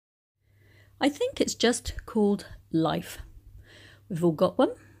I think it's just called life. We've all got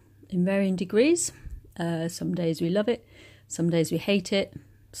one in varying degrees. Some days we love it, some days we hate it,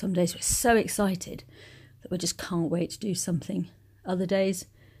 some days we're so excited that we just can't wait to do something. Other days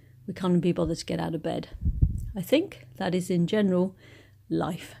we can't be bothered to get out of bed. I think that is in general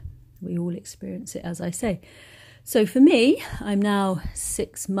life. We all experience it, as I say. So for me, I'm now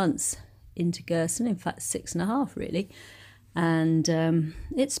 6 months into Gerson, in fact 6.5 really, and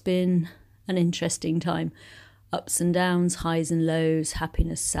it's been an interesting time. Ups and downs, highs and lows,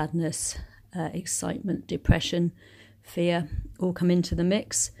 happiness, sadness, excitement, depression, fear, all come into the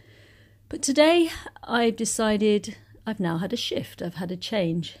mix. But today I've decided I've now had a shift. I've had a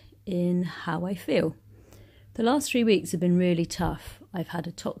change in how I feel. The last 3 weeks have been really tough. I've had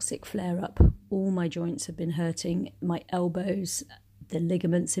a toxic flare-up. All my joints have been hurting, my elbows, the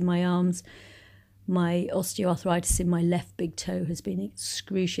ligaments in my arms. My osteoarthritis in my left big toe has been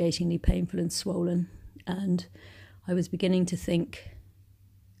excruciatingly painful and swollen. And I was beginning to think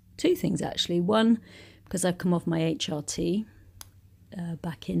two things, actually. One, because I've come off my HRT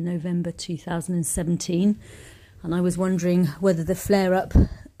back in November 2017, and I was wondering whether the flare-up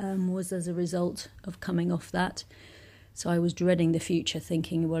was as a result of coming off that. So I was dreading the future,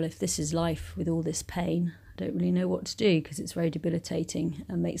 thinking, well, if this is life with all this pain, I don't really know what to do, because it's very debilitating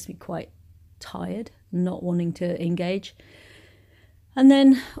and makes me quite tired, not wanting to engage. And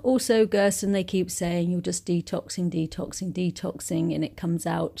then also Gerson, they keep saying you're just detoxing, and it comes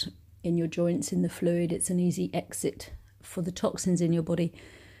out in your joints, in the fluid. It's an easy exit for the toxins in your body.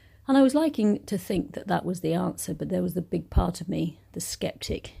 And I was liking to think that that was the answer, but there was the big part of me, the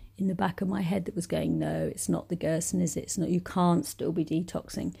skeptic in the back of my head, that was going, no, it's not the Gerson, is it? It's not, you can't still be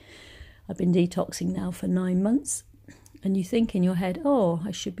detoxing. I've been detoxing now for 9 months, and you think in your head, oh,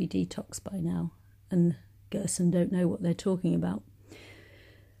 I should be detoxed by now, and Gerson don't know what they're talking about.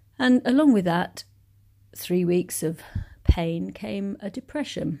 And along with that, 3 weeks of pain came a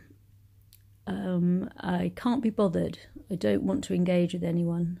depression. I can't be bothered. I don't want to engage with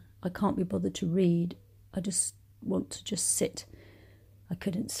anyone. I can't be bothered to read. I just want to just sit. I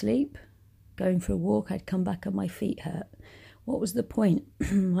couldn't sleep. Going for a walk, I'd come back and my feet hurt. What was the point?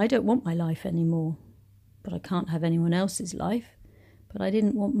 I don't want my life anymore. But I can't have anyone else's life. But I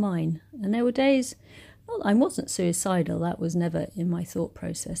didn't want mine. And there were days, well, I wasn't suicidal. That was never in my thought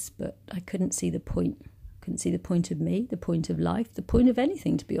process. But I couldn't see the point. Couldn't see the point of me, the point of life, the point of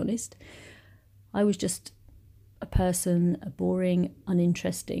anything, to be honest. I was just a person, a boring,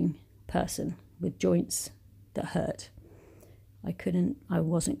 uninteresting person with joints that hurt. I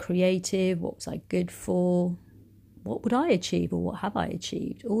wasn't creative. What was I good for? What would I achieve, or what have I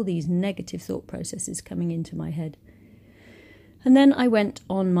achieved? All these negative thought processes coming into my head. And then I went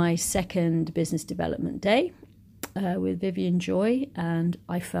on my second business development day with Vivian Joy, and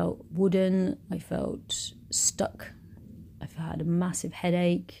I felt wooden. I felt stuck. I had a massive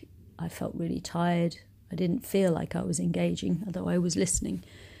headache. I felt really tired. I didn't feel like I was engaging, although I was listening.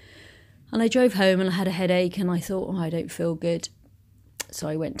 And I drove home and I had a headache, and I thought, oh, I don't feel good. So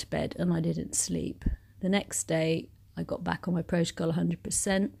I went to bed and I didn't sleep. The next day, I got back on my protocol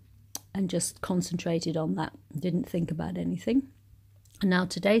 100% and just concentrated on that. Didn't think about anything. And now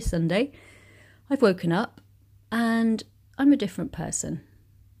today, Sunday, I've woken up and I'm a different person.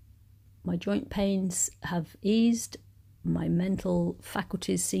 My joint pains have eased. My mental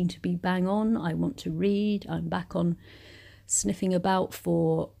faculties seem to be bang on. I want to read. I'm back on sniffing about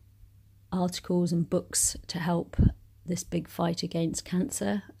for articles and books to help this big fight against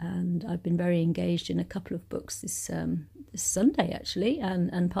cancer. And I've been very engaged in a couple of books this Sunday, actually,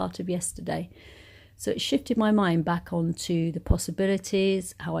 and part of yesterday. So it shifted my mind back onto the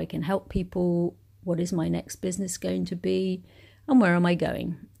possibilities, how I can help people, what is my next business going to be, and where am I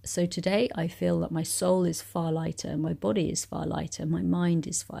going. So today I feel that my soul is far lighter, my body is far lighter, my mind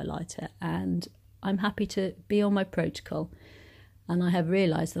is far lighter, and I'm happy to be on my protocol. And I have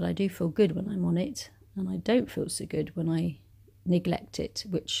realised that I do feel good when I'm on it, and I don't feel so good when I neglect it,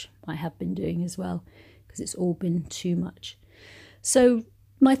 which I have been doing as well, because it's all been too much. So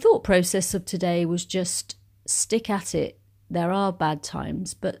my thought process of today was just stick at it. There are bad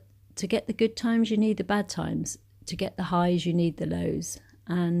times, but to get the good times, you need the bad times. To get the highs, you need the lows.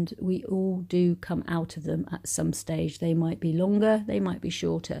 And we all do come out of them at some stage. They might be longer, they might be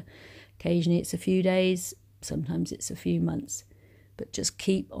shorter. Occasionally it's a few days, sometimes it's a few months. But just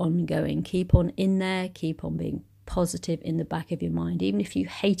keep on going, keep on in there, keep on being positive in the back of your mind. Even if you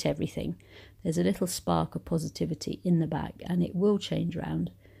hate everything, there's a little spark of positivity in the back, and it will change around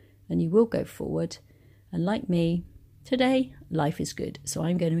and you will go forward. And like me, today life is good. So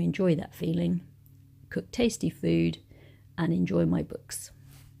I'm going to enjoy that feeling, cook tasty food and enjoy my books.